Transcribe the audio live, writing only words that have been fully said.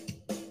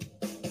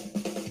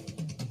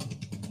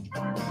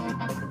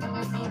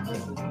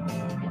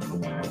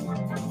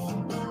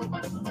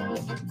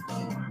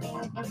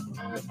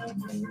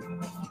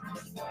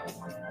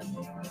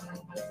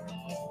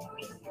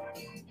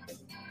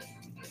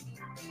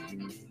Come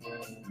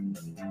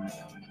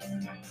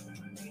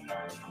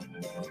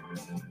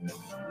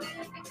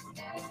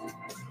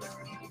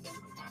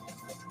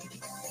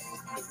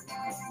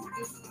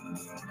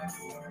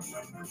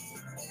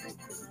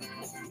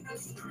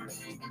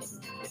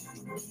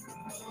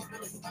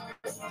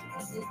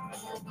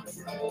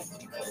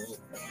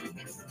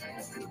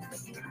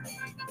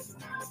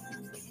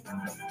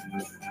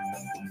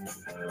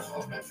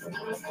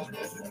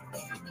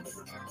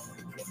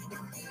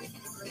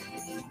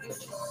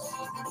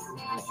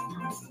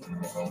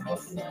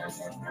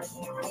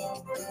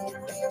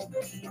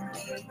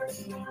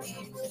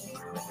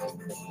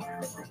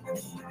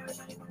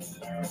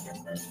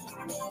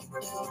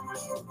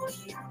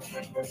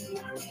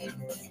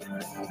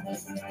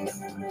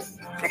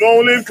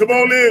on in, come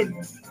on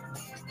in.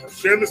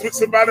 Share this with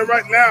somebody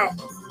right now.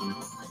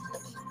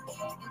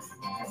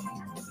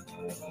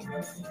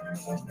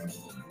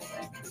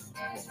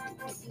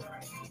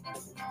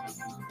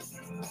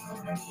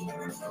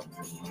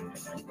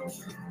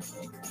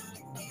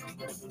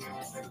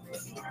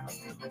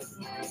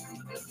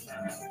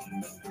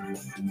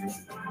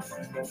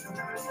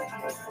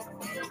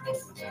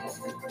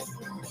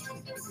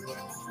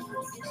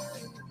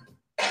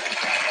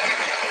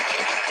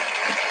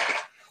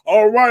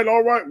 All right,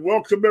 all right.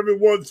 Welcome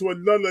everyone to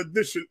another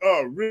edition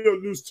of Real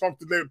News Talk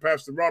today with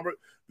Pastor Robert.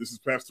 This is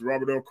Pastor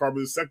Robert L.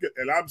 Carmen II,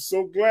 and I'm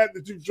so glad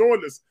that you've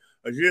joined us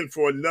again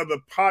for another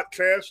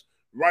podcast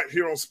right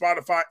here on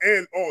Spotify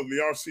and on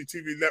the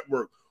RCTV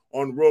network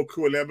on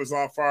Roku and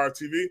Amazon Fire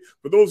TV.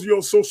 For those of you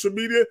on social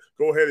media,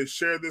 go ahead and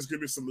share this.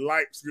 Give me some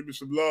likes, give me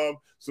some love,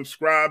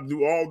 subscribe,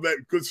 do all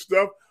that good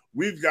stuff.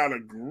 We've got a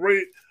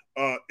great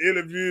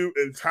interview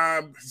and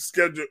time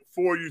scheduled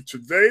for you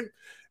today.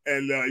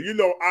 And,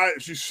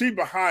 as you see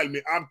behind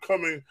me, I'm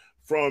coming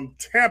from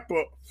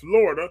Tampa,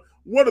 Florida,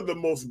 one of the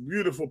most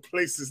beautiful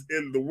places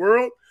in the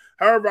world.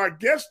 However, our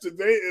guest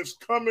today is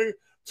coming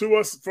to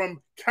us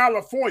from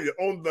California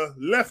on the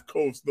left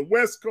coast, the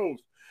West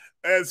Coast.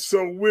 And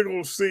so we're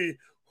going to see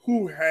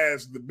who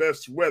has the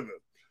best weather.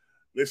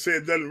 They say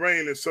it doesn't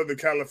rain in Southern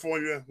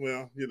California.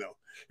 Well,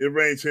 it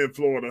rains here in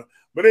Florida.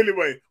 But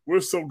anyway, we're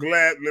so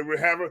glad that we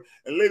have her.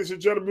 And ladies and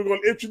gentlemen, we're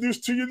going to introduce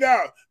to you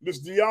now Miss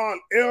Dionne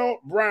L.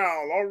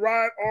 Brown. All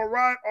right.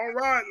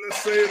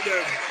 Let's say it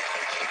then.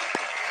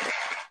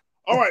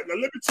 All right, now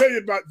let me tell you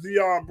about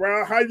Dionne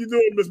Brown. How you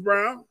doing, Miss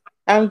Brown?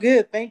 I'm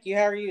good, thank you.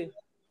 How are you?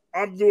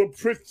 I'm doing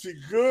pretty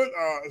good.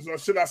 Or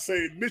should I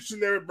say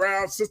Missionary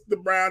Brown, Sister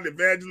Brown,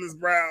 Evangelist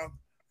Brown?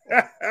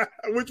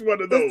 Which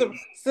one of those?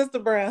 Sister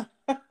Brown.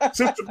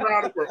 Sister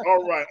Brown.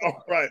 All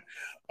right.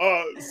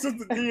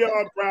 Sister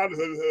Dionne Brown,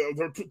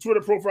 her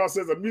Twitter profile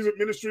says a music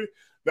ministry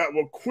that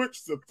will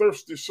quench the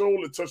thirsty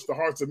soul and touch the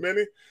hearts of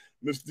many.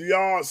 Miss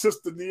Dionne,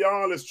 Sister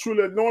Dionne is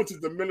truly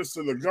anointed to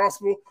minister the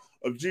gospel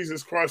of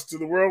Jesus Christ to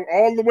the world,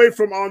 all the way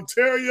from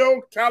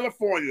Ontario,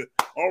 California.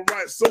 All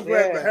right, so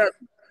glad to have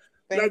you.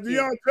 Now,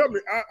 Dionne, tell me,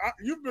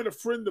 you've been a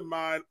friend of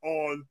mine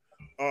on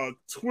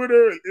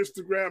Twitter and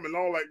Instagram and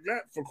all like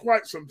that for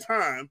quite some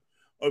time,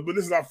 but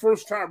this is our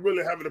first time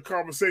really having a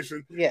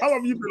conversation. Yes. How long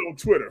have you been on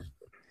Twitter?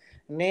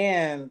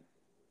 Man,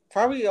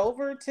 probably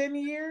over 10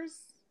 years.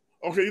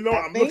 Okay,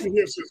 I'm looking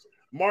here since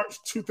March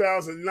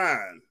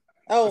 2009.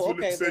 Oh,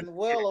 okay, then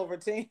well over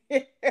 10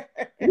 years.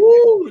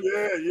 Woo,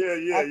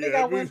 yeah. I think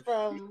I went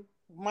from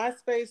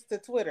MySpace to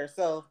Twitter,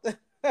 so.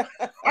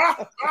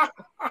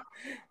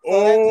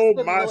 Oh,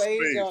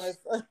 MySpace.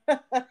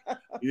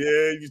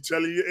 Yeah, you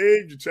telling your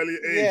age.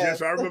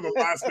 Yes, I remember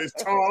MySpace.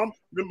 Tom,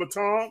 remember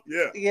Tom?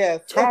 Yeah.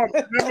 Yes. Tom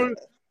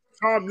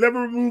never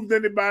removed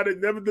anybody,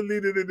 never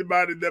deleted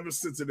anybody, never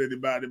censored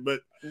anybody,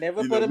 but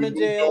never put them in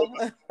jail.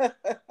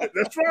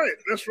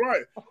 That's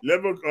right.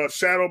 Never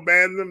shadow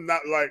banned them,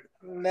 not like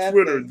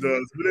Twitter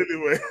does. But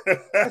anyway,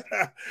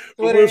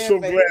 but we're so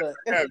glad to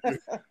have you.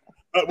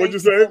 What'd you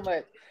say?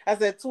 So I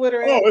said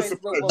Twitter and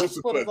Facebook will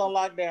put us on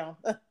lockdown.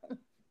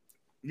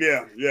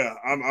 Yeah.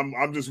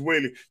 I'm just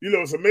waiting.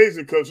 It's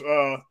amazing because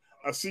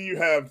I see you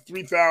have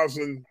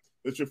 3,000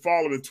 that you're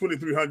following,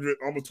 2,300,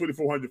 almost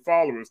 2,400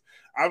 followers.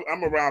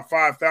 I'm around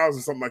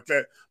 5,000, something like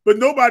that. But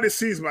nobody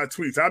sees my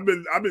tweets. I've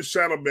been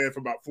shadow banned for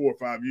about 4 or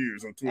 5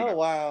 years on Twitter. Oh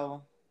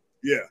wow.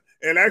 Yeah,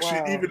 and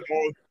actually even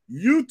on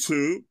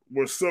YouTube,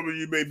 where some of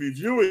you may be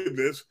viewing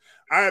this,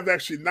 I have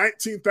actually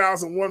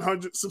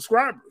 19,100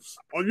 subscribers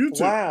on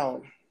YouTube.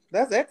 Wow,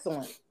 that's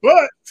excellent.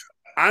 But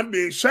I'm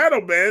being shadow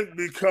banned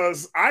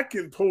because I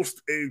can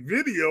post a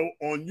video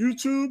on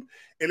YouTube,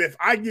 and if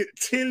I get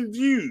 10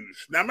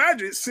 views, now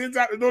imagine it sends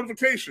out the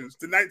notifications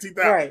to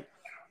 19,000. Right.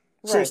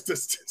 So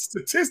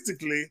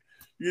statistically,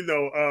 you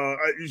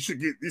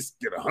should get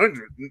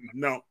 100.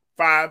 No,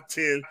 5,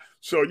 10.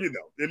 So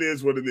it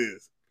is what it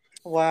is.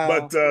 Wow.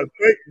 But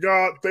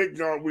thank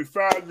God we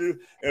found you,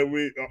 and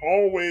we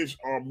always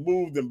are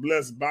moved and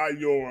blessed by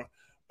your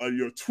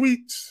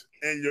tweets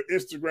and your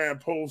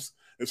Instagram posts.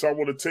 And so I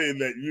want to tell you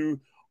that you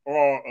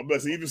are a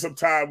blessing. Even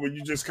sometimes when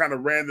you just kind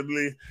of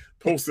randomly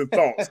posting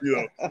thoughts,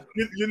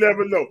 you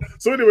never know.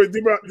 So anyway,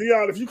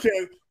 Dionne, if you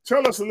can,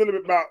 tell us a little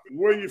bit about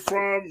where you're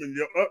from and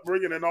your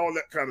upbringing and all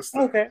that kind of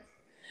stuff. Okay.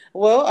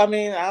 Well, I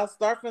mean, I'll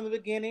start from the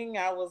beginning.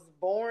 I was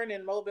born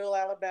in Mobile,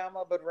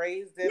 Alabama, but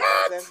raised in Los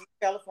What? Angeles,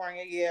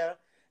 California. Yeah,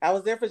 I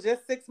was there for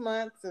just 6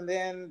 months, and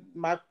then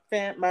my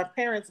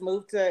parents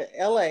moved to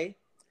L.A.,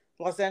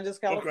 Los Angeles,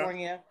 Okay.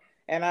 California,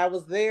 and I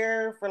was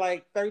there for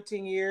like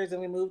 13 years, and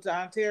we moved to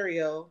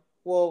Ontario.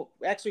 Well,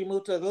 actually,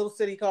 moved to a little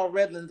city called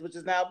Redlands, which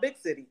is now a big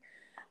city.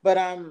 But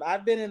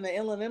I've been in the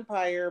Inland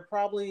Empire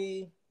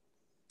probably,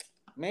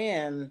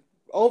 man,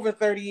 over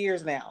 30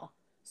 years now.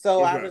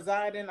 So I Okay.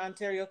 reside in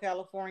Ontario,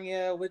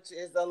 California, which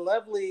is a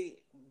lovely,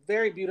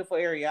 very beautiful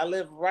area. I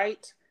live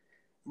right,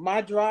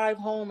 my drive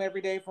home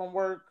every day from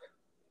work,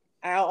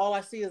 all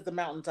I see is the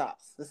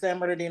mountaintops, the San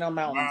Bernardino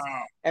Mountains.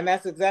 Wow. And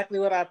that's exactly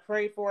what I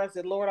prayed for. I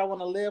said, Lord, I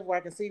want to live where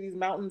I can see these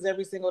mountains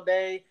every single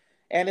day.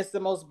 And it's the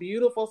most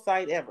beautiful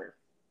sight ever.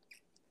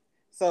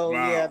 So,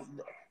 yeah, Wow.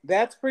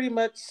 that's pretty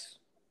much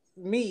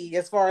me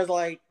as far as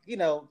like,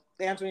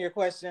 answering your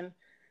question.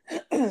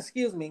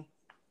 Excuse me.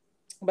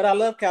 But I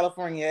love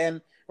California,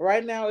 and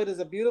right now it is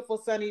a beautiful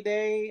sunny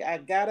day. I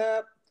got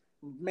up,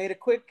 made a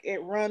quick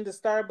run to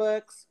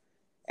Starbucks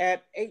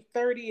at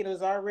 8:30, and it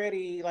was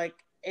already like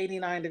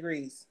 89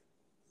 degrees.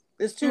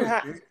 It's too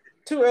hot, Mm.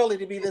 too early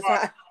to be this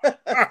hot.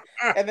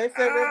 And they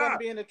said we're going to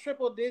be in the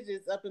triple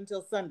digits up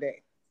until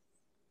Sunday.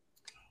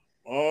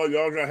 Oh,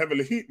 y'all got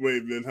having a heat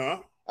wave then,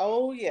 huh?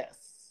 Oh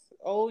yes,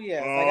 oh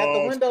yes. I got the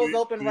Oh, windows see,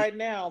 open see. right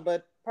now,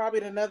 but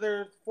probably in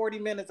another 40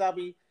 minutes I'll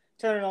be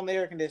turning on the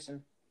air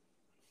conditioner.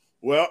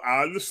 Well,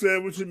 I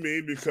understand what you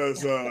mean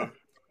because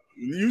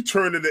you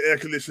turn the air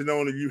conditioner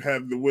on and you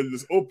have the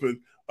windows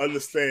open.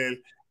 Understand?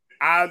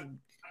 I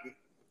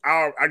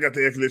I got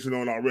the air conditioner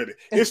on already.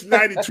 It's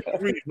 92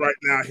 degrees right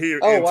now here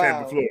Oh in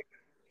Tampa, wow. Florida.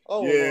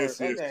 Oh Lord. Yes,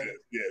 yes, Okay. yes,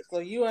 yes. So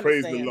you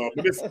Praise the understand. Lord.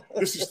 But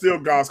this is still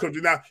God's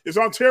country. Now, is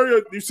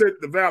Ontario, you said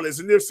the valley, is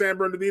it near San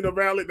Bernardino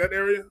Valley, that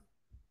area?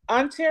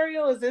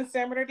 Ontario is in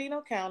San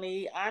Bernardino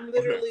County. I'm Okay.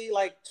 literally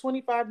like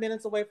 25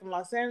 minutes away from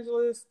Los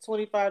Angeles,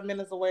 25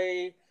 minutes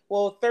away,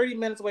 well, 30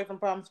 minutes away from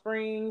Palm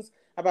Springs,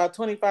 about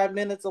 25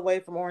 minutes away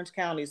from Orange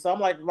County. So I'm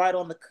like right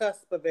on the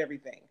cusp of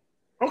everything.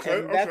 Okay,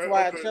 And that's okay,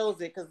 why I okay.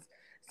 chose it, because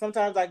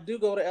sometimes I do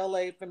go to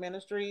LA for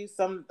ministry.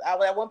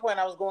 At one point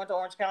I was going to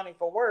Orange County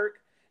for work,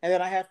 and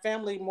then I have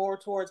family more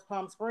towards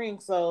Palm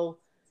Springs. So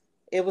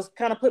it was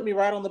kind of put me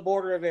right on the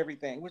border of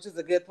everything, which is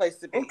a good place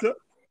to be. Okay.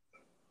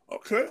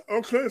 Okay,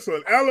 okay. So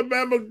an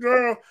Alabama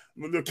girl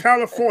with the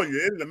California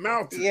in the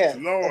mountains. Yes.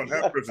 Lord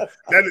have mercy.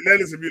 That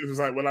is a beautiful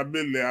sight. When I've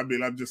been there,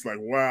 I'm just like,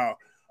 wow.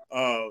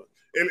 And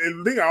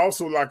the thing I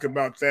also like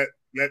about that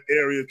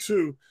area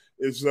too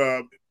is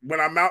when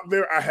I'm out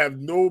there, I have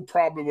no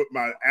problem with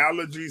my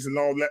allergies and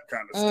all that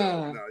kind of stuff.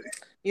 Mm.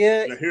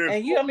 Yeah, Now here in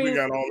and Florida, we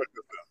got all that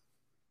good stuff.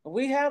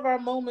 we have our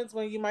moments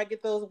when you might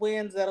get those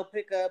winds that'll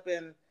pick up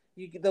and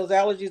you get those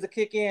allergies to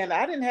kick in.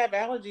 I didn't have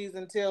allergies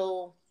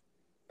until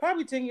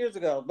probably 10 years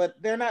ago,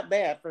 but they're not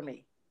bad for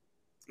me.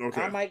 I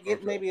Okay, might get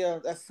okay. maybe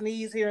a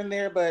sneeze here and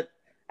there, but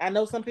I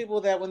know some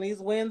people that when these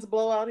winds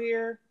blow out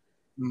here,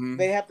 Mm-hmm.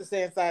 they have to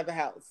stay inside the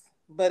house.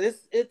 But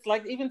it's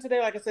like even today,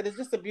 like I said, it's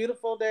just a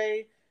beautiful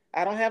day.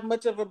 I don't have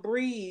much of a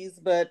breeze,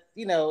 but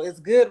it's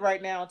good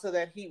right now until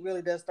that heat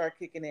really does start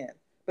kicking in.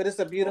 But it's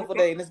a beautiful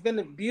Okay. day, and it's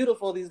been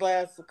beautiful these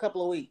last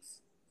couple of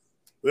weeks.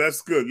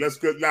 That's good. That's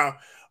good. Now,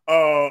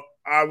 now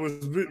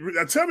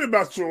tell me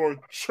about your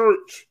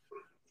church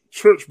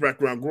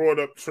background, growing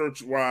up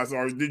church wise,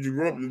 or did you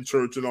grow up in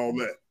church and all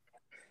that?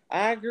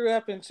 I grew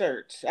up in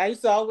church. I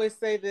used to always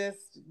say this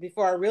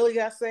before I really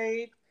got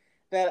saved,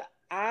 that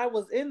I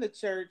was in the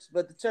church,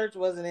 but the church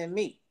wasn't in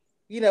me.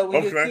 When you're a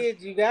Okay.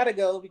 kid, you got to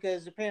go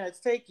because your parents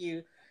take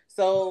you.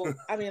 So,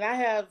 I mean,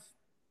 I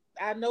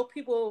know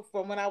people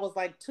from when I was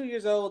like 2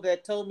 years old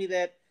that told me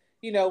that,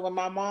 when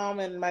my mom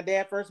and my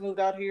dad first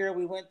moved out here,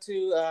 we went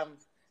to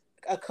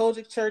a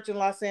Kojic church in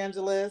Los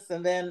Angeles.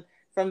 And then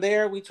from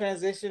there, we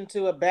transitioned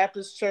to a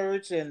Baptist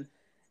church. And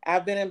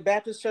I've been in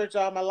Baptist church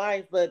all my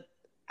life, but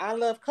I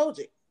love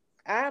Kojic.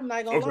 I'm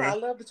not going to lie. Okay. I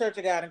love the Church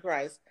of God in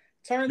Christ.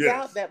 Turns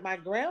out Yes. that my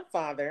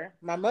grandfather,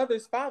 my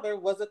mother's father,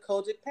 was a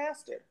Kojic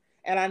pastor.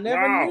 And I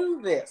never Wow.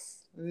 knew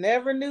this.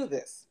 Never knew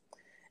this.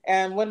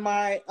 And when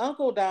my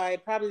uncle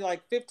died, probably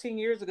like 15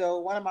 years ago,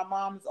 one of my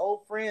mom's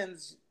old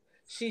friends,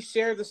 she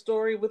shared the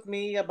story with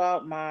me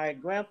about my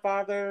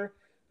grandfather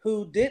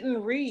who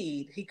didn't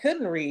read. He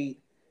couldn't read,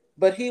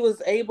 but he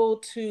was able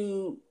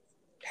to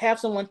have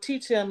someone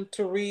teach him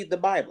to read the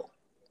Bible.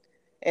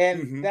 And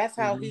Mm-hmm. that's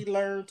how Mm-hmm. he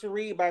learned to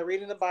read, by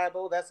reading the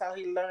Bible. That's how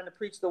he learned to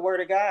preach the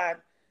word of God,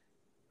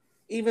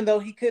 even though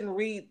he couldn't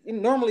read. He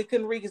normally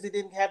couldn't read because he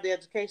didn't have the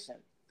education.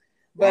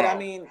 But I Wow.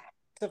 mean,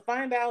 to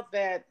find out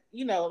that,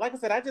 like I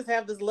said, I just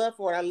have this love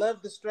for it. I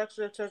love the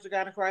structure of Church of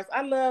God in Christ.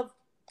 I love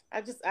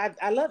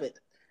it.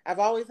 I've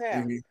always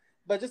have. Mm-hmm.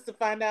 But just to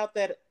find out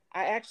that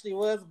I actually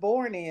was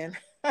born in,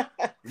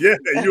 Yeah,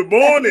 you're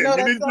born you in. know You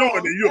that didn't know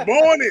song? it. You're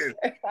born in.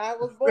 I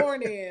was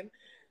born in.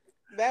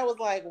 That was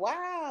like,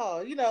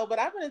 wow, but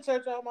I've been in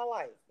church all my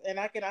life. And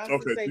I can honestly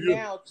Okay. say So you.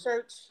 now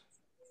church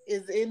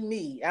is in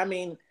me. I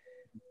mean,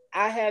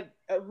 I had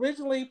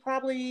originally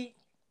probably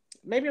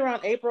maybe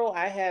around April,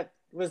 I had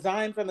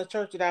resigned from the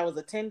church that I was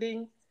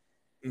attending.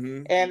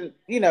 Mm-hmm. And,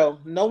 you know,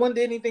 no one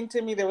did anything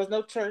to me. There was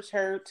no church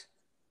hurt.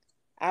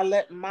 I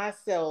let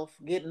myself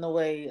get in the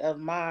way of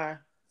my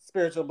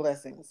spiritual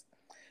blessings.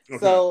 Okay.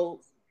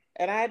 So,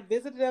 and I had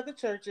visited other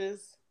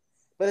churches,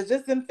 but it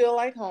just didn't feel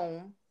like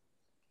home.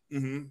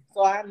 Mm-hmm.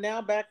 So I'm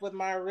now back with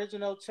my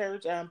original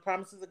church,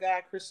 Promises of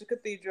God Christian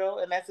Cathedral,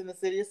 and that's in the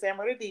city of San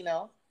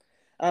Bernardino.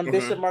 Okay.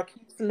 Bishop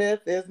Marquis Smith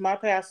is my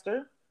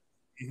pastor.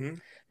 Mm-hmm.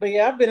 But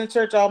yeah, I've been in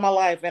church all my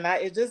life, and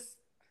I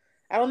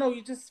don't know,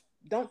 you just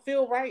don't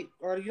feel right,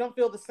 or you don't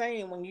feel the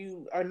same when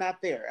you are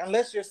not there.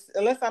 Unless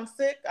I'm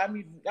sick, I'm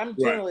Right.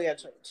 generally at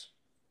church.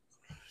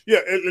 Yeah,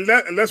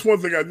 and that's one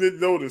thing I did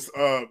notice.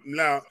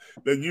 Now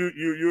that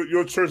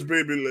your church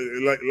baby,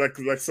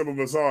 like some of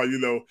us are,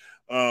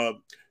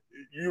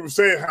 you were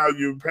saying how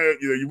your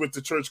parent, you went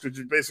to church because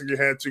you basically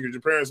had to, because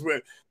your parents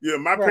went.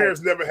 My Right.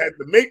 parents never had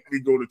to make me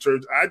go to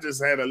church. I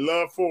just had a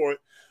love for it,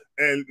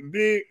 and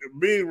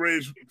being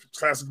raised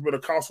classical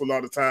Pentecostal, a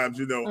lot of times,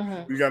 we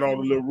got all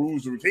the little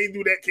rules. We can't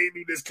do that, can't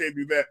do this, can't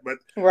do that. But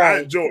I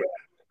Right. enjoyed it.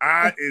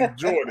 I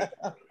enjoyed it.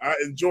 I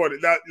enjoyed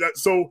it.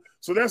 So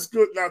that's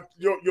good. Now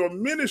your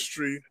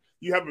ministry,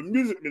 you have a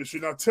music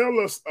ministry. Now tell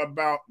us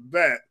about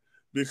that,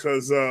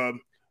 because I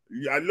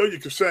know you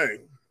can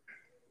sing.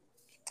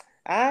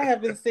 I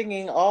have been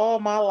singing all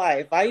my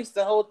life. I used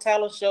to hold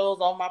talent shows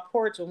on my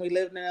porch when we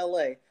lived in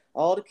LA.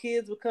 All the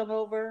kids would come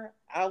over.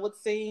 I would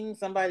sing.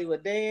 Somebody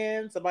would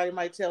dance. Somebody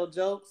might tell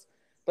jokes.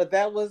 But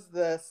that was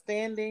the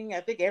standing. I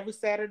think every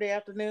Saturday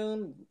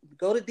afternoon,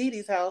 go to Dee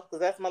Dee's house,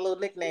 because that's my little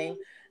nickname.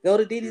 Go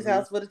to Dee Dee's Mm-hmm.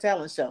 house for the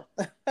talent show.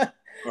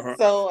 Uh-huh.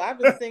 So I've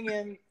been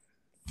singing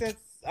since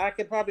I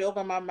could probably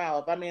open my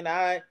mouth. I mean,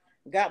 I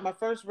got my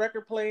first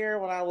record player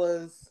when I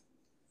was,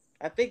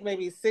 I think,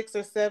 maybe 6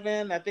 or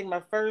 7. I think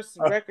my first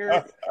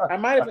record, I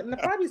might have been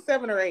probably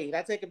 7 or 8.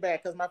 I take it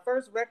back, because my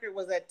first record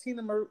was at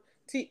Tina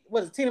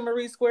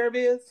Marie Square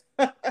Biz.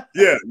 Yeah,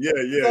 yeah,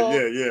 yeah, So,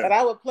 yeah, yeah. but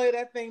I would play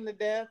that thing to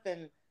death,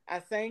 and I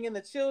sang in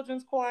the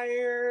children's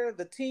choir,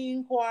 the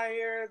teen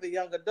choir, the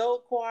young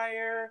adult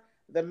choir,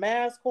 the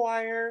mass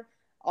choir,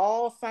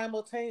 all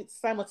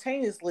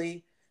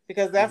simultaneously,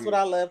 because that's what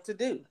Mm-hmm. I love to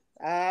do.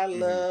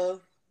 Mm-hmm.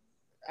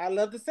 I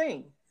love to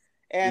sing.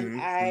 And Mm-hmm.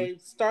 I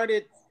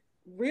started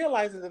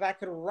realizing that I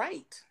could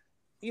write,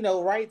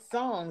 write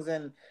songs,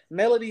 and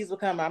melodies would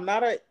come. I'm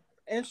not an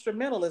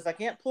instrumentalist. I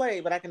can't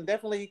play, but I can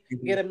definitely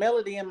Mm-hmm. get a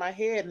melody in my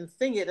head and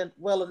sing it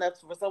well enough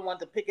for someone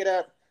to pick it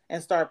up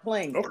and start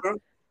playing it. Okay. Okay.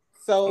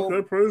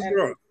 So, Praise and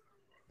God.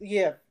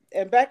 yeah,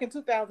 and back in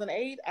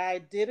 2008, I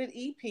did an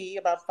EP,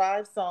 about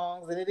 5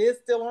 songs, and it is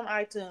still on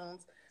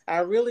iTunes. I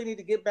really need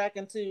to get back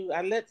into.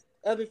 I let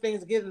other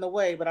things get in the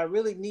way, but I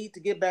really need to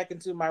get back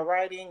into my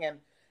writing and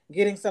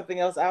getting something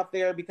else out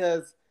there,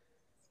 because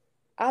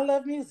I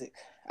love music.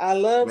 I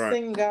love Right.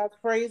 singing God's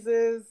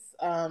praises.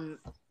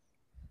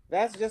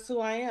 That's just who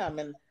I am.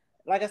 And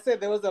like I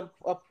said, there was a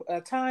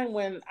time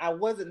when I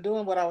wasn't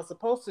doing what I was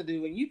supposed to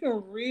do, and you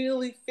can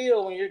really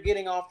feel when you're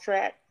getting off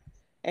track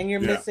and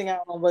you're Yeah. missing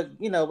out on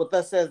what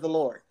thus says the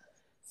Lord.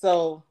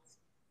 So,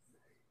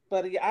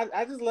 but yeah,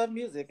 I just love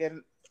music,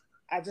 and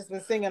I just been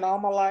singing all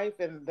my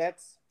life, and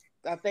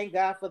I thank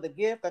God for the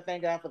gift. I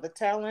thank God for the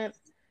talent.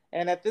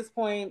 And at this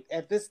point,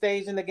 at this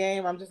stage in the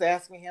game, I'm just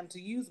asking Him to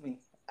use me.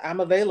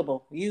 I'm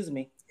available. Use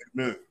me.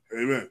 Amen.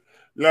 Amen.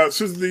 Now,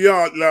 Sister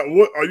Dionne, now,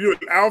 what are you, an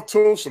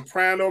alto,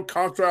 soprano,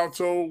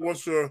 contralto?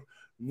 What's your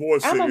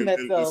voice I'm a in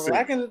mezzo.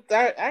 I singing?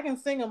 can I can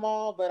sing them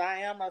all, but I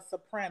am a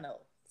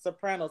soprano,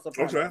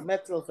 Okay.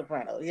 mezzo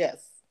soprano.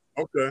 Yes.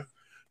 Okay.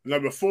 Now,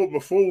 before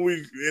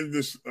we end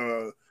this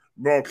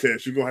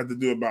broadcast, you're gonna have to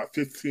do about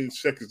 15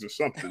 seconds or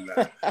something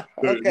now.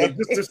 Okay.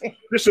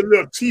 Just a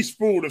little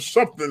teaspoon of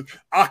something,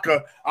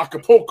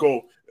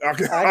 acapulco, I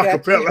got you.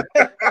 acapella.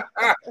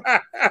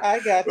 I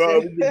got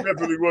you.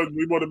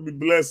 We want to be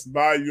blessed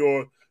by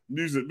your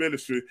music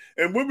ministry.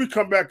 And when we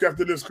come back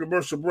after this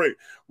commercial break,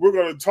 we're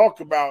going to talk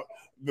about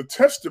the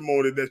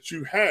testimony that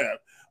you have.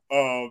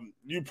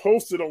 You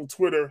posted on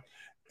Twitter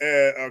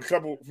a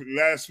couple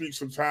last week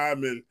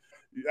sometime, and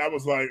I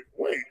was like,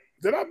 wait,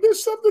 did I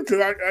miss something?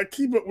 Because I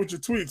keep up with your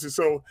tweets. And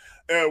so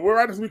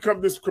right as we come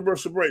to this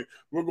commercial break,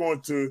 we're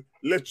going to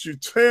let you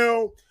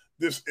tell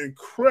this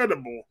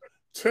incredible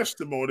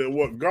testimony of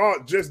what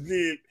God just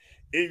did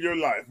in your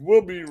life.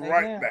 We'll be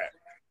right Amen. back.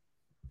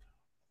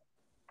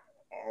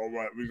 All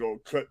right, we're going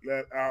to cut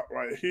that out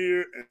right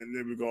here, and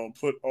then we're going to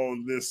put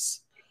on this.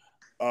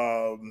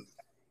 Let me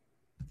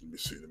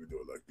see. Let me do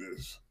it like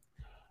this.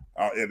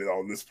 I'll edit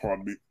all this part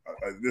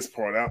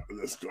out.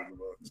 Let's go.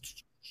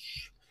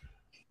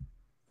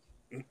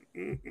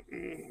 Okay,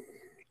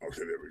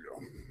 there we go.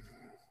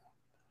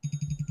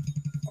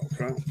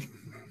 Okay.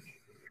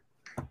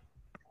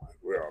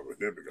 Where are we?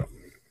 There we go.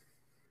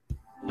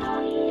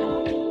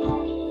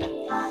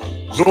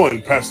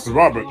 Join Pastor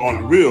Robert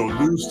on Real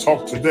News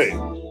Talk Today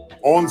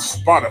on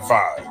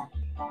Spotify.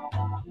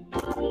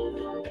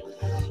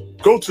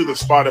 Go to the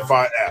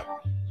Spotify app.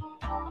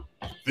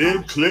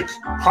 Then click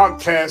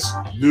Podcast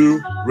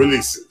New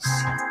Releases.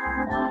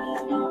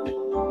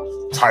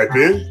 Type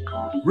in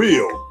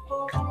Real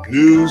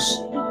News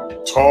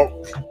Talk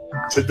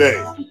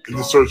Today. in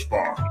the search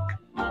bar.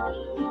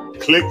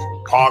 Click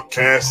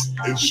Podcasts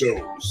and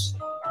Shows.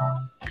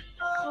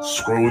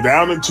 Scroll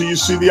down until you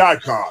see the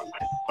icon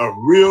of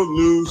Real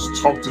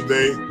News Talk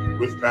Today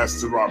with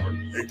Pastor Robert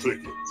and click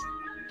it.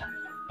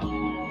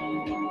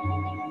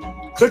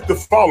 Click the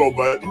follow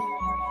button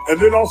and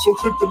then also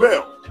click the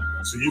bell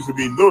so you can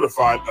be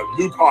notified of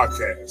new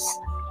podcasts.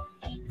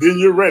 Then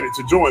you're ready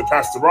to join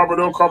Pastor Robert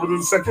L. Carpenter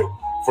II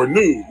for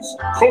news,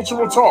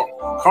 cultural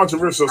talk,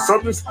 controversial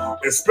subjects,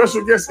 and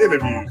special guest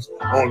interviews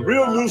on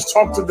Real News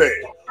Talk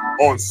Today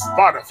on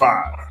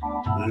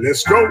Spotify.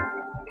 Let's go.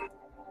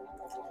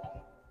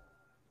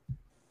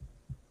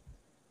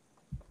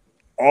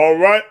 All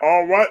right.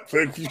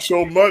 Thank you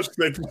so much.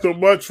 Thank you so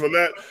much for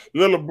that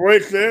little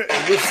break there.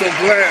 And we're so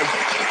glad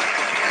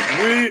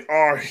we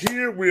are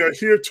here. We are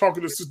here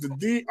talking to Sister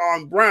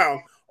Dionne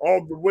Brown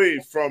all the way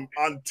from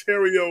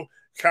Ontario,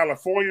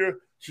 California.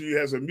 She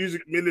has a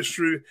music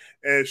ministry,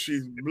 and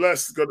she's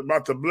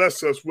about to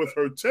bless us with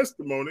her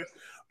testimony.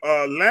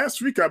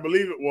 Last week, I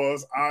believe it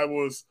was, I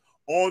was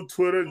on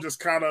Twitter just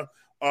kind of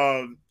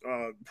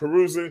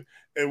perusing,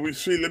 and we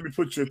see, let me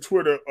put your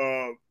Twitter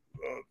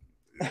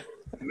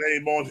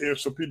name on here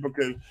so people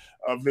can,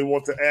 if they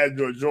want to add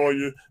you or join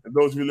you, and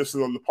those of you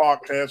listening on the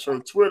podcast, her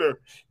Twitter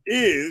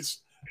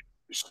is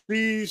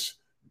She's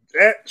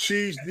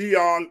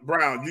Dionne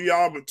Brown.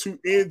 Dionne with 2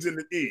 N's and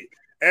an E.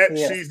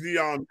 She's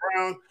Dionne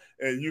Brown,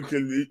 and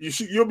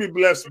you'll be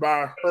blessed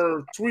by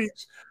her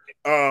tweets.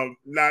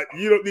 Now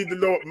you don't need to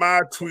know what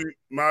my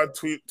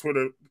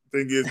Twitter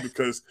thing is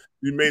because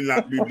you may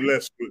not be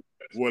blessed with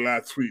what I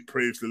tweet.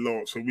 Praise the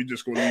Lord. So we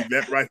just gonna leave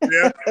that right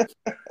there.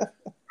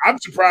 I'm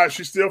surprised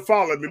she still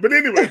followed me, but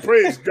anyway,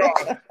 praise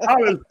God,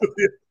 hallelujah.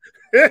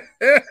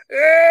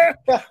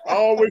 I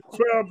always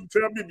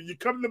tell people, you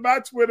come to my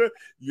Twitter,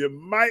 you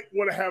might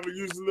want to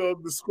use a little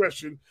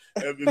discretion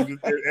and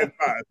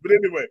advise. But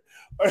anyway,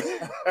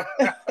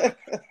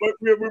 but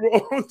we were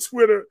on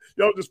Twitter.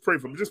 Y'all just pray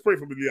for me. Just pray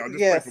for me, y'all.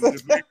 Just pray for me.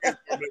 Just make it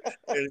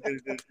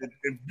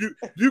and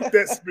buke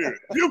that spirit.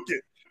 Buke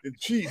it in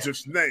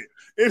Jesus' name.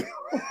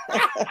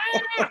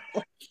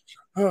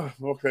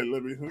 Okay,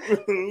 let me.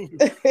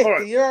 All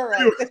right. You're all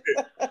right.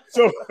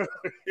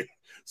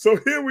 So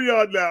here we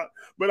are now.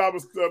 But I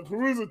was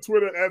perusing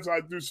Twitter as I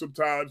do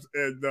sometimes,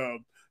 and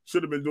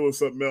should have been doing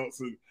something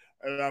else.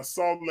 And I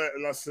saw that,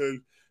 and I said,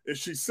 and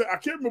she said, I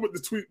can't remember what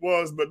the tweet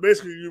was, but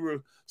basically you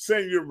were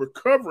saying you're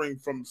recovering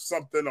from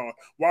something, or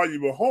while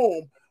you were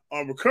home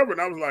recovering.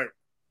 I was like,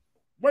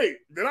 wait,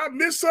 did I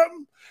miss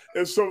something?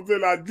 And so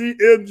then I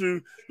DM'd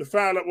you to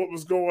find out what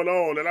was going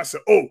on, and I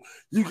said, oh,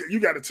 you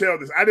got to tell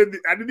this. I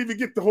didn't even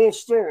get the whole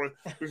story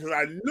because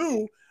I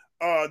knew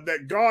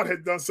that God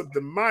had done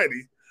something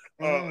mighty.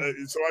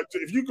 So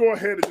if you go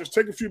ahead and just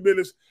take a few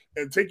minutes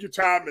and take your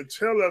time and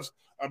tell us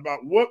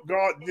about what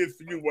God did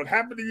for you, what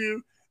happened to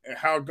you, and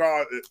how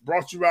God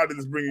brought you out and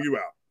is bringing you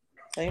out.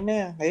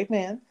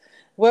 Amen.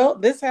 Well,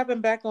 this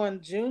happened back on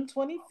June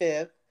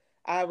 25th.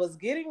 I was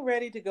getting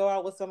ready to go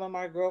out with some of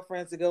my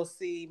girlfriends to go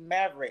see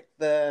Maverick,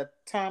 the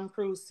Tom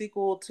Cruise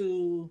sequel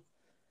to,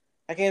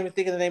 I can't even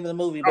think of the name of the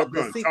movie, but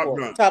the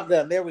sequel, Top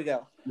Gun. There we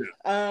go.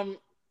 Yeah.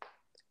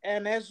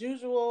 And as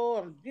usual,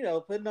 I'm,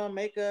 putting on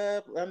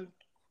makeup, I'm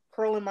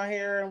curling my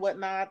hair and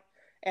whatnot.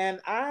 And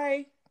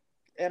I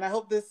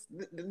hope this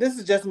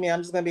is just me.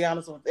 I'm just going to be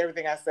honest with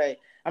everything I say.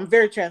 I'm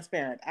very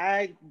transparent.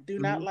 I do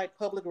not like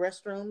public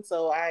restrooms,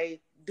 so I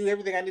do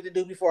everything I need to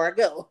do before I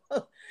go.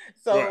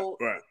 So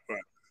right.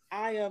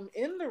 I am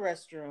in the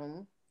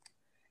restroom,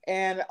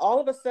 and all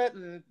of a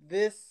sudden,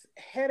 this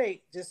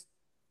headache just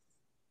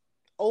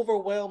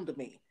overwhelmed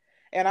me.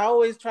 And I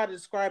always try to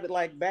describe it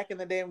like back in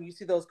the day when you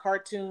see those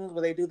cartoons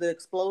where they do the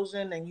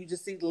explosion and you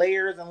just see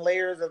layers and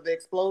layers of the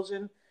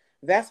explosion.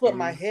 That's what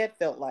my head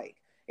felt like.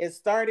 It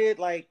started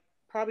like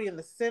probably in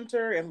the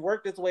center and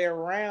worked its way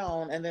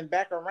around and then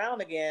back around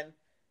again.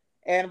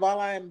 And while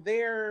I'm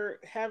there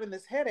having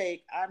this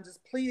headache, I'm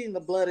just pleading the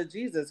blood of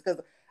Jesus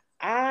because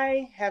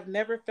I have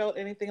never felt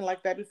anything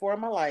like that before in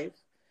my life.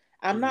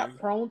 I'm not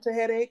prone to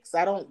headaches.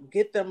 I don't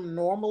get them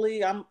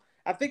normally. I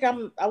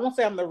won't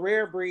say I'm the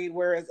rare breed,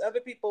 whereas other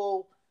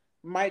people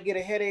might get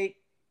a headache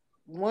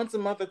once a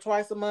month or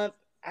twice a month.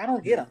 I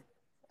don't get them.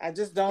 I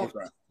just don't.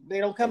 Okay. They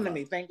don't come to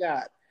me, thank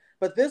God.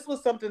 But this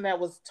was something that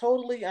was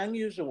totally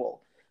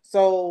unusual.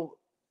 So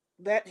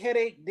that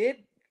headache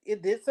did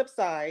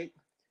subside.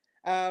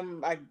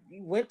 I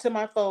went to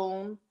my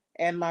phone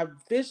and my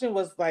vision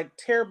was like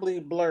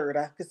terribly blurred.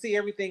 I could see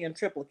everything in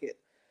triplicate.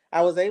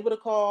 I was able to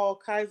call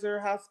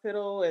Kaiser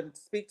Hospital and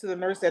speak to the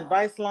nurse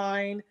advice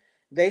line.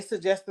 They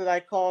suggested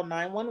I call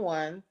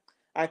 911.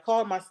 I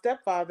called my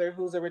stepfather,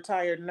 who's a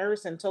retired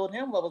nurse, and told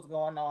him what was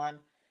going on.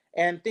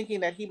 And thinking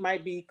that he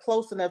might be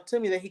close enough to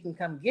me that he can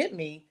come get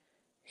me,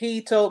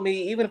 he told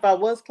me, even if I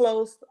was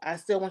close, I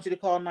still want you to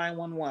call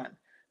 911.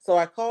 So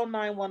I called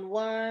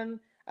 911.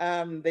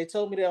 They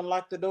told me to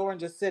unlock the door and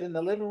just sit in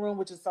the living room,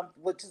 which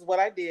is what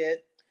I did.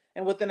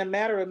 And within a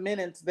matter of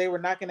minutes, they were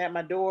knocking at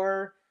my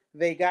door.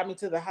 They got me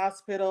to the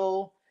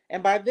hospital.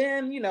 And by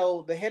then,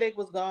 the headache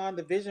was gone.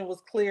 The vision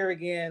was clear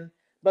again.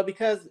 But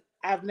because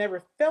I've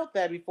never felt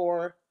that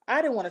before,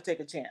 I didn't want to take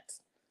a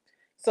chance.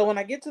 So when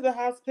I get to the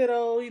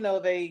hospital,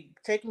 they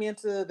take me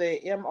into the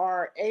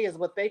MRA is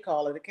what they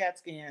call it, a CAT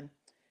scan,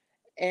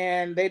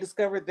 and they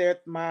discovered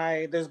that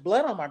there's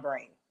blood on my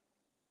brain.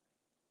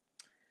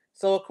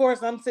 So of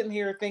course I'm sitting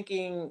here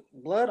thinking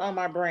blood on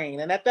my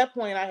brain. And at that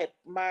point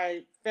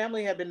my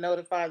family had been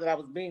notified that I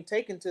was being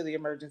taken to the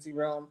emergency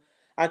room.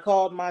 I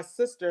called my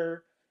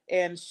sister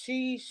and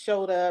she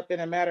showed up in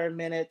a matter of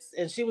minutes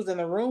and she was in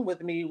the room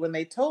with me when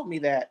they told me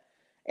that.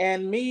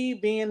 And me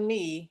being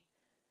me,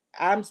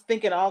 I'm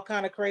thinking all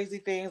kind of crazy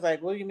things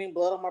like, what do you mean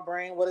blood on my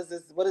brain? What is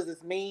this? What does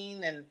this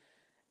mean? And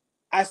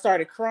I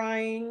started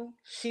crying.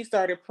 She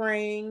started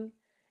praying.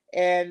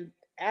 And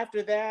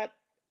after that,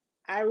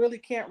 I really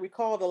can't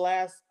recall the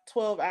last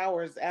 12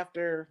 hours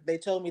after they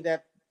told me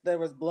that there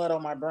was blood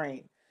on my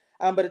brain.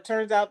 But it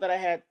turns out that I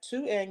had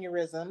two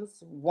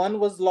aneurysms. One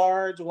was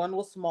large, one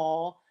was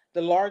small.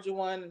 The larger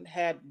one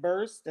had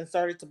burst and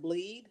started to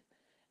bleed.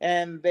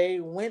 And they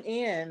went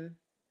in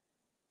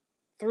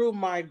through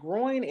my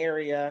groin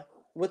area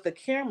with the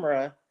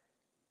camera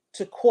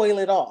to coil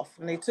it off.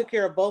 And they took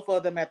care of both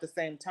of them at the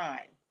same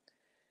time.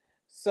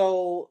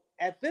 So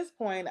at this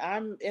point,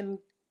 I've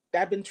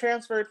been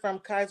transferred from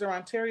Kaiser,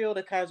 Ontario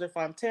to Kaiser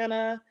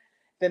Fontana.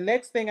 The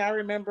next thing I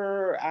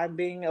remember,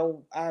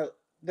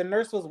 the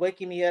nurse was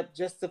waking me up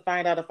just to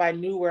find out if I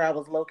knew where I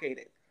was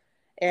located.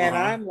 And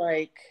I'm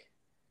like,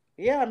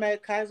 yeah, I'm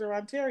at Kaiser,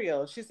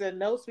 Ontario. She said,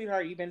 no,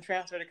 sweetheart, you've been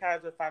transferred to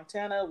Kaiser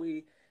Fontana.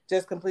 We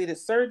just completed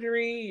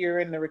surgery. You're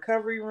in the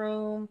recovery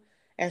room.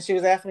 And she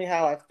was asking me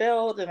how I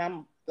felt. And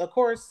I'm, of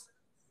course,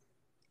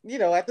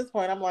 at this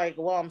point, I'm like,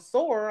 well, I'm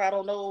sore. I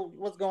don't know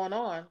what's going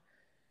on.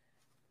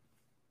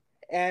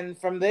 And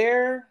from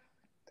there,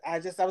 I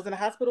was in the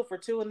hospital for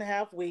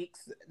 2.5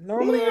 weeks.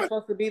 Normally, you're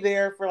supposed to be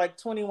there for like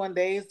 21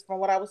 days, from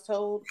what I was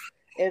told,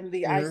 in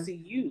the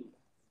ICU.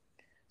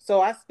 So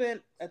I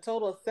spent a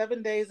total of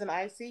 7 days in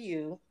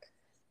ICU.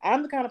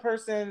 I'm the kind of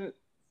person,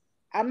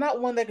 I'm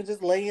not one that can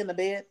just lay in the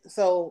bed.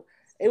 So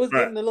it was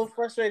getting a little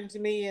frustrating to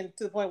me, and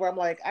to the point where I'm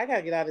like, I got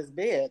to get out of this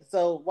bed.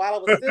 So while I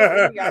was still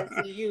in the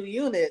ICU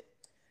unit,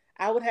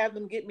 I would have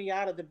them get me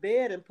out of the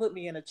bed and put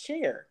me in a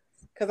chair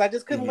because I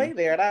just couldn't lay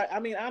there. And I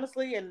mean,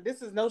 honestly, and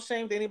this is no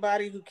shame to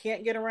anybody who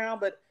can't get around,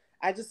 but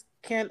I just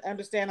can't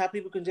understand how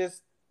people can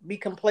just be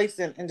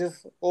complacent and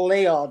just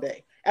lay all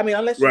day. I mean,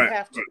 unless you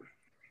have to.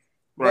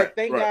 But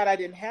thank God I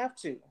didn't have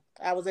to.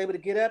 I was able to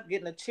get up,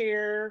 get in a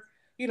chair,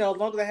 as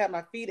long as I had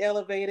my feet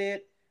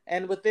elevated.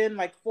 And within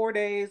like 4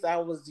 days, I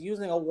was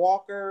using a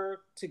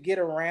walker to get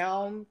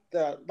around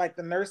the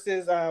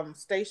nurse's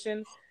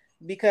station.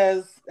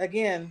 Because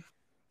again,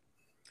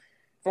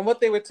 from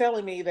what they were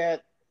telling me,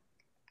 that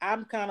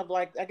I'm kind of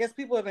like, I guess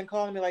people have been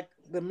calling me like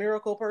the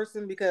miracle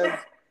person because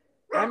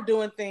I'm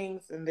doing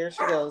things, and there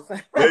she goes.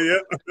 Yeah.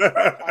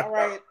 All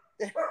right.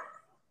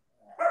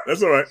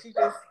 That's all right.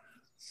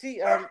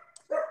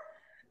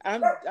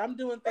 I'm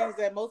doing things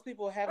that most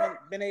people haven't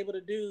been able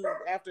to do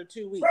after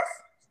 2 weeks.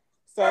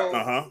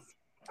 So,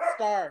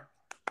 Star,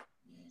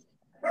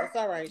 it's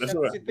all right.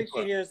 She thinks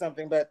she hears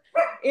something, but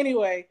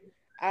anyway,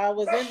 I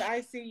was in the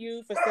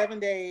ICU for 7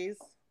 days,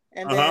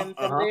 and then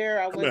from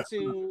there I went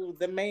to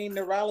the main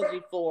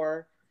neurology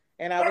floor,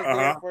 and I was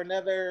there for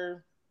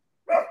another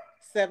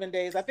 7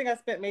 days. I think I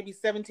spent maybe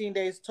 17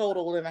 days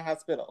total in the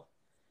hospital.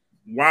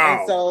 Wow.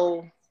 And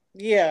so,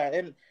 yeah,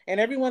 and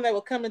everyone that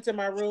would come into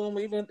my room,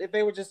 even if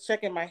they were just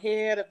checking my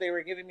head, if they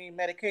were giving me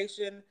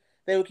medication,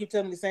 they would keep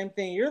telling me the same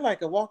thing. You're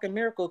like a walking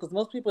miracle, because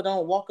most people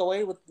don't walk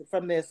away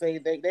from this. They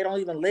don't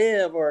even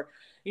live, or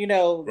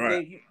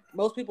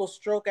most people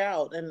stroke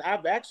out. And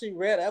I've actually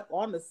read up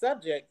on the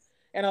subject,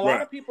 and a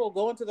lot of people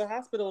go into the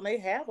hospital and they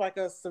have like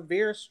a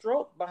severe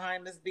stroke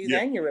behind these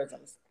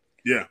aneurysms.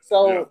 Yeah.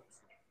 So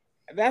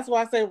that's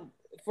why I say,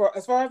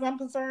 as far as I'm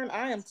concerned,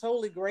 I am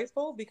totally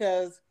grateful,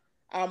 because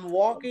I'm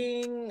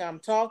walking, I'm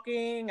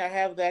talking, I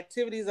have the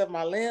activities of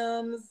my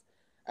limbs.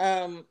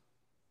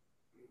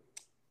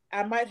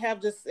 I might have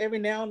just every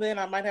now and then,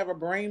 I might have a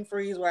brain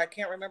freeze where I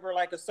can't remember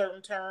like a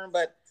certain term,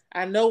 but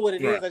I know what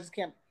it is. I just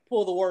can't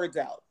pull the words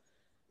out.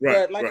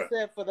 But like I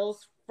said, for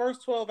those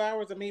first 12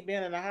 hours of me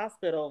being in the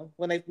hospital,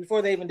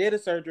 before they even did a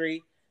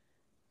surgery,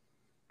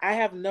 I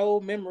have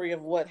no memory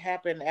of what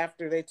happened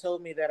after they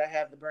told me that I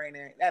have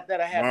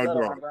that I have blood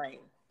on my brain.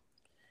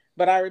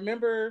 But I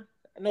remember.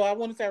 No, I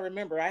wouldn't say I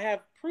remember. I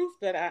have proof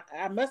that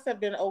I must have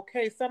been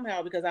okay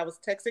somehow, because I was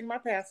texting my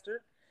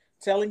pastor,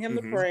 telling him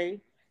to pray,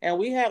 and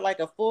we had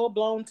like a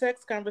full-blown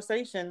text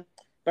conversation,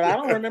 but I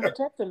don't remember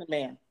texting the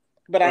man.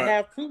 But I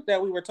have proof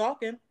that we were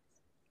talking.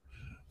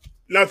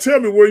 Now tell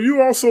me, were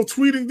you also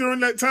tweeting during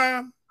that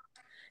time?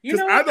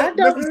 I don't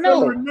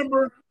necessarily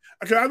remember.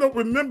 Okay, I don't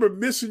remember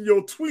missing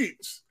your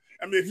tweets.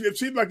 I mean, it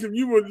seemed like if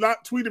you were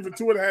not tweeting for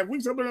 2.5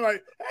 weeks, I'd be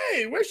like,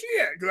 hey, where's she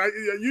at? Because I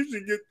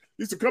usually get at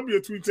least a couple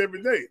of tweets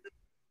every day.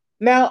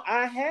 Now,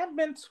 I have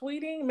been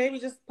tweeting, maybe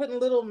just putting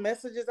little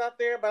messages out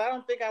there, but I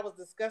don't think I was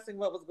discussing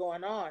what was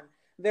going on.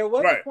 There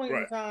was a point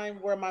in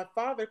time where my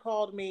father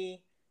called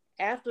me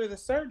after the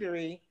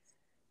surgery,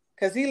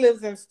 because he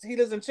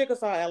lives in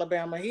Chickasaw,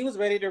 Alabama. He was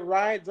ready to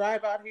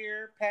drive out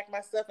here, pack my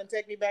stuff, and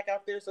take me back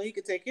out there so he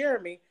could take care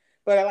of me.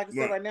 But like I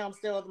said, Right. right now I'm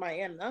still with my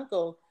aunt and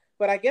uncle.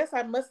 But I guess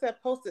I must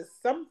have posted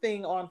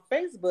something on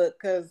Facebook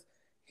because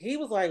he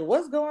was like,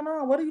 "What's going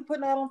on? What are you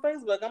putting out on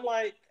Facebook?" I'm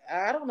like,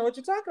 "I don't know what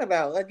you're talking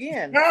about."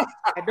 Again,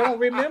 I don't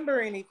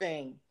remember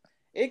anything.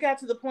 It got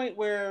to the point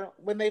where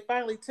when they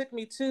finally took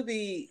me to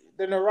the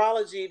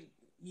neurology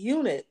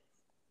unit,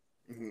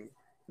 Mm-hmm.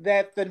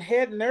 that the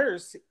head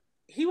nurse,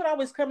 he would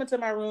always come into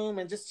my room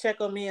and just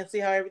check on me and see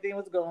how everything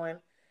was going.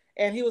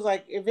 And he was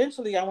like,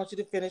 "Eventually, I want you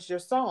to finish your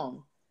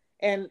song."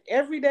 And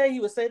every day he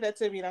would say that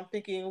to me, and I'm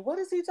thinking, what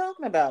is he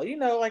talking about?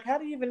 Like, how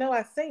do you even know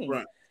I sing?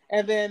 Right.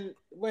 And then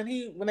when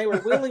they were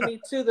wheeling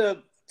me to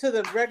the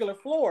regular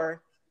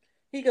floor,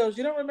 he goes,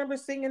 "You don't remember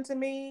singing to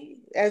me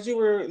as you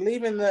were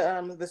leaving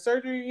the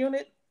surgery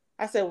unit?"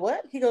 I said,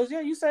 "What?" He goes,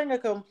 "Yeah, you sang a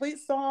complete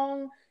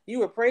song. You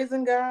were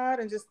praising God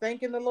and just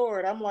thanking the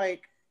Lord." I'm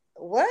like,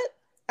 "What?"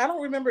 I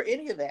don't remember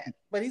any of that.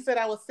 But he said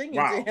I was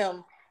singing to Wow.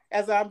 him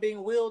as I'm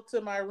being wheeled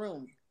to my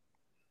room.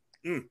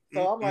 Mm,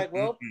 So mm, I'm mm, like, mm,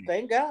 "Well, mm.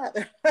 thank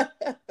God."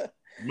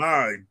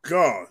 My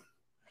God.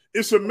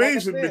 It's Like I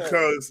amazing said.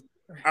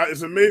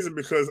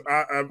 because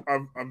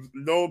I've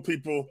known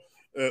people,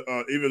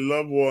 even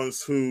loved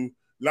ones who've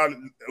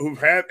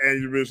had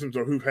aneurysms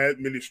or who've had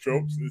many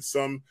strokes, and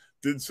some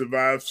didn't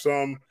survive.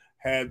 Some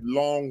had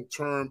long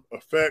term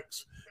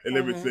effects and Mm-hmm.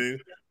 everything.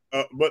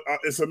 But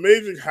it's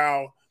amazing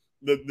how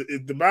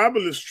the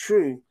Bible is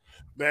true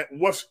that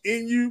what's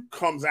in you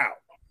comes out.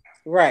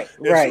 Right,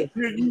 And so right.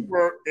 here you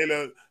were in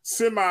a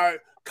semi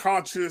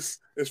conscious,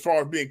 as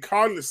far as being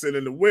cognizant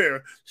and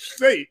aware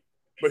state,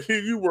 but here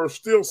you were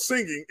still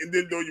singing and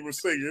didn't know you were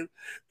singing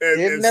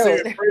Didn't and know singing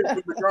it.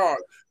 praise to God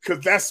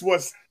because that's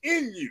what's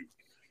in you.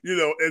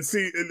 And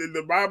see, and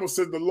the Bible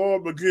said the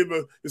Lord will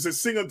it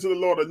says, sing unto the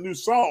Lord a new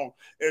song.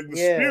 And the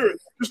Yes.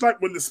 Spirit, just like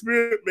when the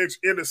Spirit makes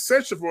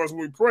intercession for us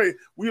when we pray,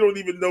 we don't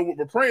even know what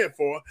we're praying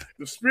for.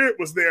 The Spirit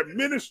was there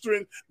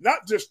ministering,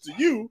 not just to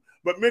you,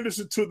 but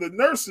ministering to the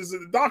nurses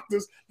and the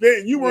doctors there,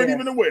 and you weren't Yes.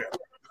 even aware.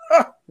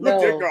 Look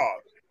at No. God.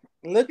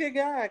 Look at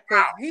God,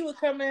 because Wow. he would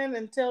come in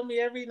and tell me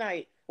every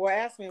night or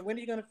ask me, "When are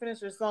you going to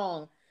finish your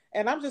song?"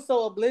 And I'm just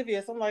so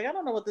oblivious. I'm like, I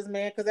don't know what this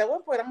man, because at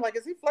one point I'm like,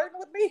 is he flirting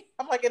with me?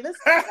 I'm like, in this,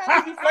 how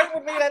could he be flirting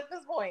with me at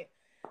this point?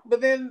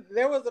 But then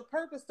there was a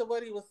purpose to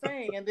what he was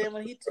saying. And then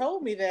when he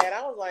told me that,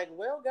 I was like,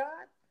 well, God,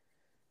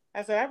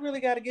 I said, I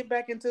really got to get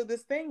back into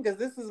this thing because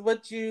this is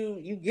what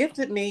you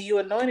gifted me. You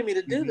anointed me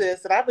to do Mhm.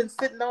 this. And I've been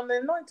sitting on the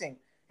anointing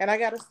and I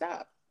got to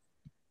stop.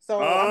 So,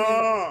 I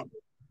mean, Ah,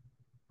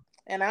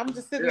 and I'm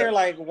just sitting yeah, there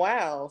like,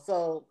 wow.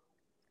 So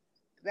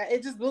that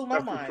it just blew my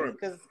that's mind incredible.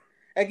 because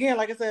again,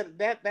 like I said,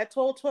 that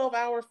 12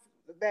 hour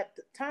that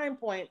time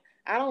point,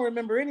 I don't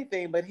remember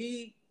anything, but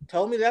he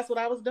told me that's what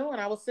I was doing.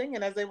 I was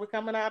singing as they were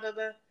coming out of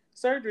the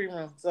surgery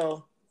room.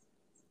 So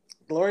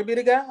glory be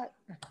to God.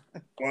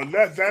 Well,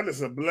 that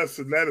is a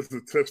blessing. That is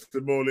a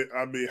testimony.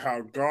 I mean,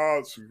 how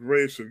God's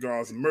grace and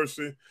God's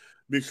mercy,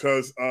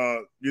 because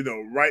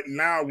right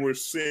now we're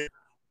seeing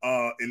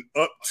an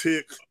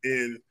uptick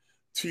in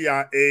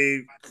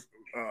TIA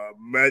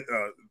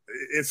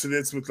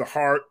incidents with the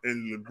heart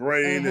and the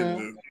brain and Mm-hmm.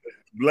 the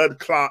blood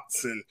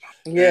clots and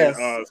Yes.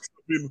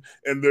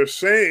 and they're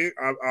saying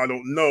I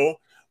don't know.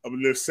 I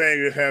mean, they're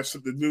saying it has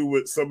something to do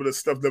with some of the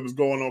stuff that was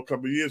going on a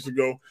couple of years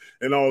ago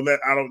and all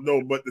that. I don't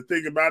know. But the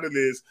thing about it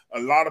is,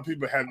 a lot of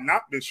people have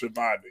not been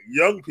surviving.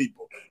 Young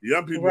people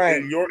Right.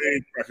 in your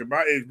age bracket,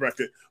 my age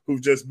bracket,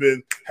 who've just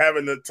been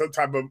having some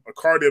type of a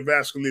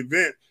cardiovascular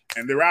event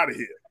and they're out of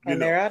here.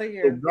 And they're out of So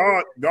here.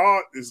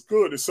 God is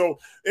good. And so,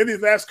 in these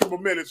last couple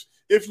of minutes,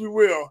 if you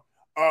will,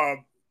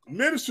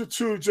 minister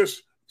to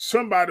just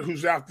somebody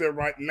who's out there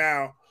right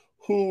now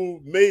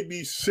who may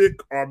be sick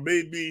or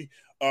may be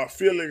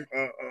feeling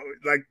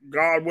like,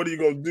 God, what are you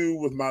going to do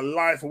with my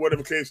life or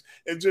whatever case,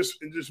 and just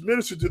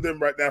minister to them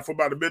right now for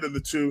about a minute or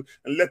two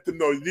and let them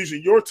know these are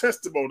your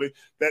testimony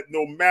that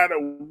no matter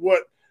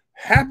what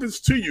happens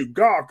to you,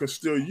 God can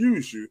still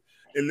use you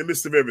in the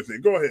midst of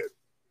everything. Go ahead.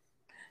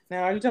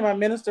 Now, are you talking about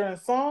minister in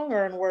song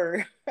or in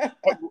word?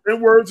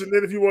 In words, and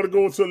then if you want to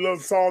go into a little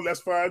song, that's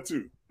fine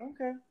too.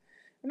 Okay.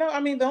 No, I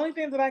mean the only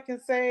thing that I can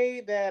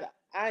say that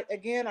I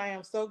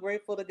am so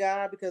grateful to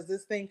God because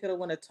this thing could have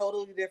went a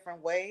totally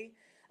different way.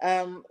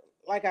 Um,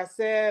 like I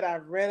said,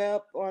 I've read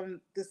up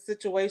on this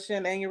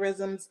situation,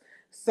 aneurysms.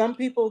 Some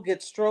people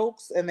get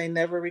strokes and they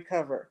never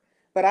recover.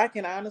 But I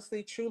can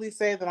honestly, truly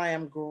say that I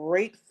am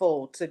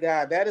grateful to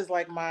God. That is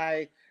like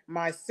my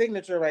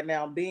signature right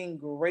now, being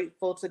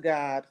grateful to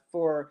God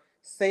for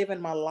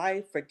saving my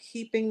life, for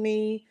keeping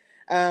me.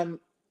 Um,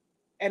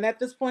 and at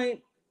this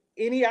point,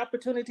 any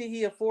opportunity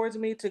he affords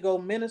me to go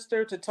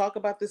minister, to talk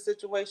about this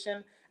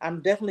situation,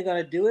 I'm definitely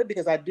going to do it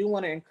because I do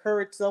want to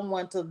encourage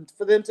someone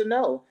for them to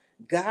know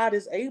God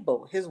is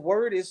able. His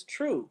word is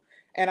true.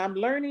 And I'm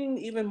learning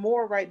even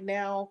more right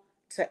now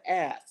to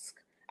ask.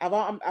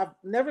 I've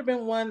never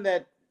been one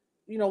that,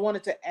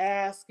 wanted to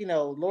ask,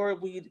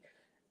 Lord,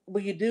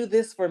 will you do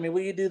this for me?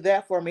 Will you do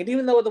that for me? And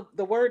even though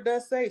the word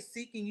does say,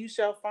 seeking you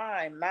shall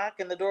find, knock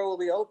and the door will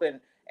be open.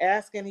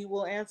 Ask and he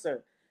will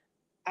answer.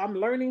 I'm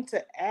learning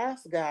to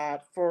ask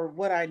God for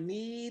what I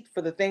need,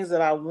 for the things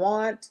that I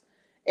want.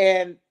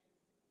 And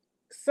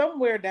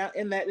somewhere down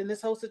in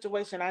this whole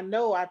situation, I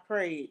know I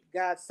prayed,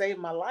 God save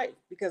my life,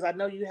 because I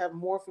know you have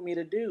more for me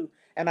to do.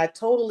 And I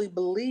totally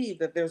believe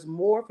that there's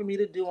more for me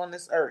to do on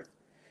this earth.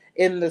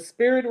 In the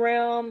spirit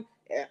realm,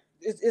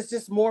 it's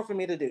just more for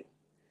me to do.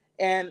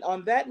 And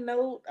on that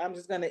note, I'm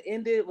just going to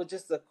end it with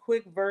just a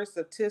quick verse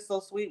of "'Tis So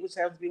Sweet," which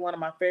happens to be one of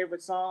my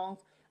favorite songs.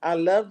 I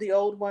love the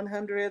old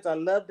 100s. I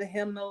love the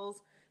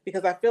hymnals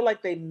because I feel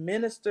like they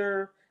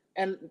minister,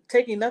 and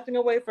taking nothing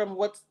away from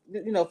what's,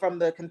 from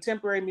the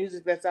contemporary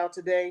music that's out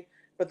today.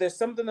 But there's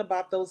something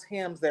about those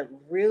hymns that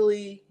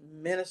really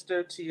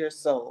minister to your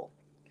soul.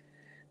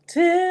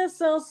 "'Tis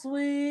so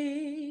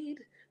sweet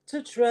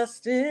to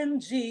trust in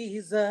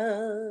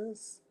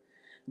Jesus,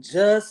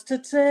 just to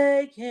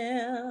take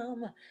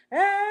him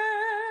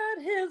at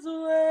his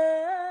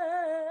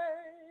word,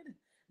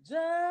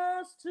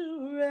 just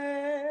to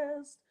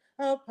rest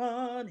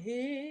upon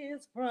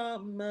his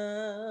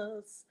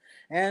promise,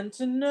 and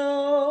to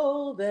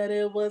know that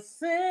it was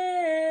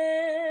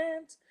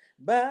sent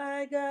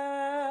by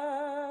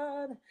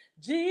God.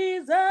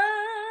 Jesus,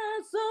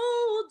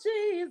 oh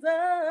Jesus,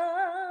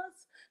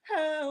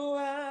 how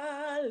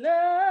I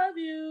love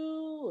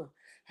you,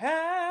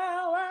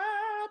 how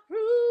I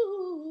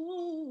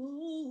prove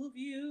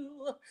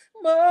you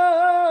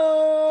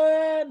more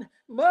and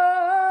more.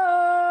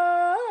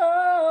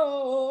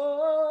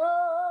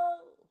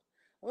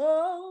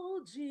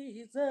 Oh,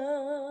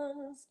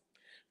 Jesus,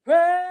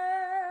 precious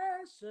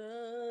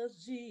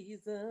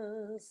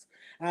Jesus,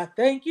 I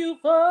thank you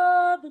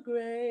for the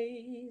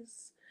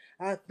grace.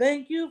 I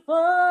thank you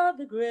for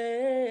the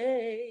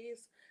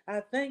grace.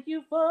 I thank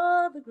you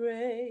for the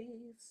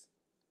grace.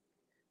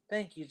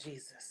 Thank you,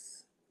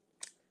 Jesus.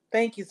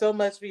 Thank you so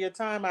much for your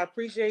time. I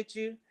appreciate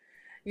you.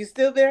 You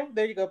still there?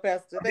 There you go,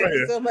 Pastor. Thank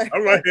you so much.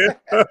 I'm right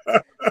here.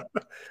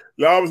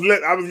 No, I was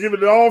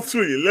giving it all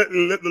to you.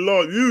 Let the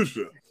Lord use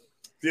you.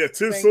 Yeah,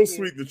 'tis so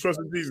sweet to trust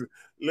in Jesus.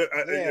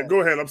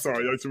 Go ahead. I'm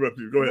sorry, I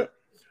interrupted you. Go ahead.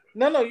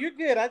 No, you're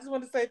good. I just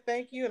want to say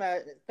thank you, and I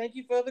thank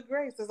you for the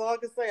grace. That's all I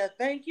can say. I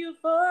thank you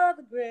for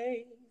the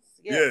grace.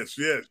 Yes.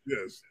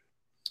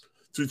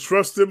 To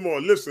trust him more.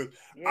 Listen,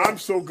 I'm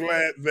so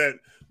glad that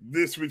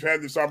we've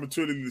had this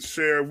opportunity to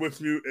share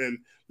with you and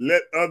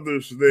let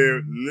others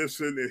there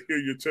listen and hear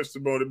your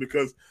testimony,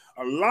 because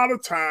a lot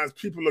of times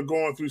people are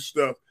going through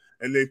stuff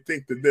and they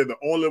think that they're the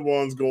only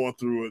ones going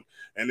through it,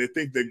 and they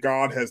think that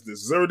God has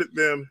deserted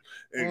them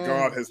and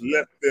God has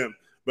left them.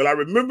 But I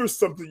remember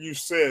something you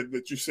said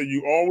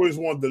you always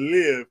wanted to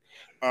live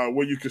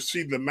where you could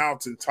see the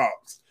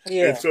mountaintops.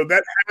 Yeah. And so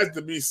that has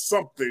to be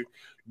something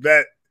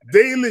that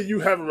daily you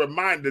have a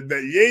reminder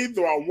that, yea,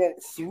 though I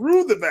walk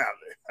through the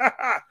valley.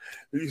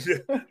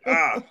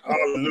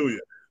 Hallelujah.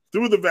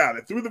 Through the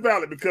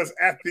valley, because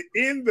at the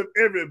end of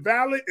every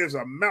valley is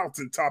a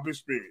mountaintop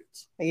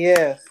experience.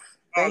 Yes.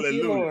 Thank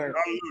Hallelujah. you, Lord.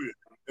 Hallelujah.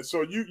 And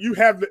so you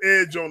have the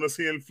edge on us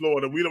here in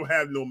Florida. We don't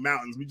have no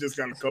mountains. We just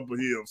got a couple of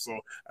hills. So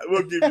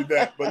we'll give you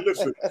that. But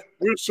listen,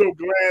 we're so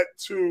glad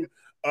to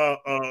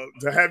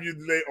have you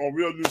today on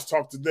Real News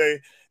Talk today.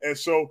 And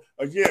so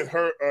again,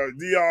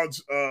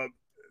 Dionne's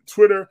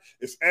Twitter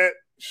is at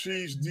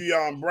She's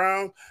Dionne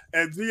Brown.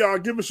 And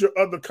Dionne, give us your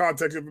other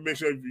contact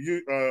information,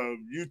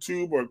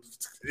 YouTube or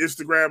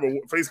Instagram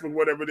or Facebook,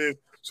 whatever it is,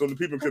 so the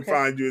people can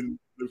find you and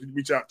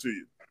reach out to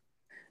you.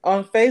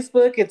 On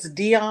Facebook, it's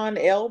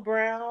Dionne L.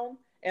 Brown.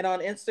 And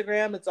on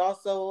Instagram, it's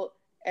also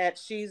at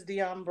She's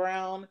Dionne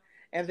Brown.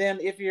 And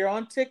then if you're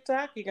on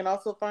TikTok, you can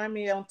also find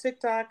me on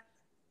TikTok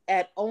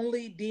at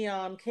Only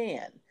Dionne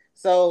Can.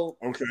 So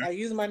I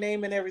use my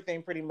name and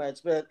everything pretty much.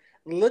 But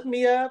look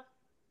me up,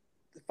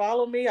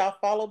 follow me, I'll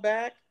follow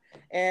back.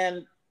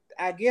 And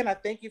again, I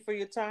thank you for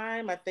your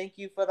time. I thank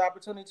you for the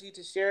opportunity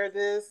to share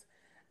this.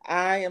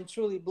 I am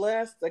truly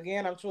blessed.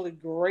 Again, I'm truly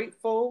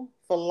grateful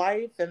for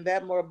life, and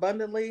that more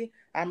abundantly.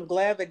 I'm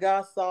glad that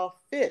God saw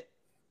fit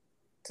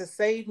to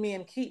save me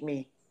and keep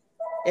me.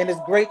 And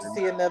it's great to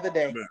see another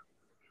day.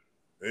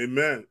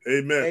 Amen.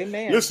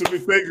 Listen, we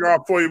thank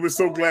God for you. We're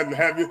so glad to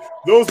have you.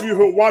 Those of you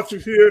who are watching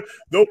here,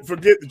 don't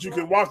forget that you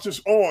can watch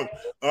us on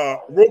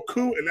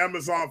Roku and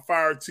Amazon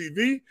Fire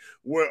TV,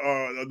 where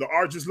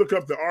just look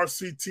up the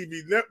RC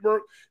TV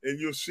network, and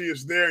you'll see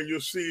us there, and you'll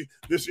see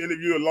this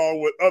interview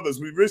along with others.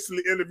 We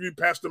recently interviewed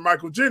Pastor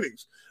Michael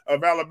Jennings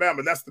of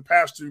Alabama. That's the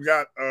pastor who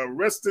got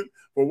arrested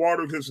for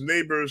watering his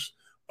neighbor's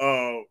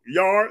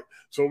yard.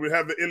 So we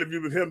have an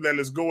interview with him that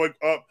is going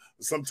up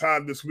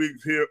sometime this week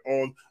here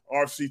on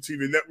RC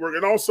TV Network.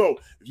 And also,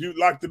 if you'd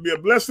like to be a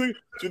blessing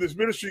to this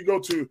ministry, go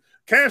to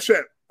Cash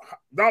App,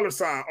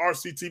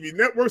 $RC TV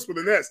Networks with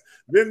an S,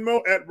 Venmo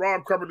at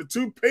Rob Carpenter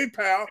 2,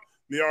 PayPal,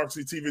 the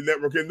RC TV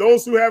Network. And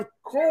those who have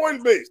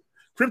Coinbase,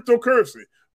 cryptocurrency,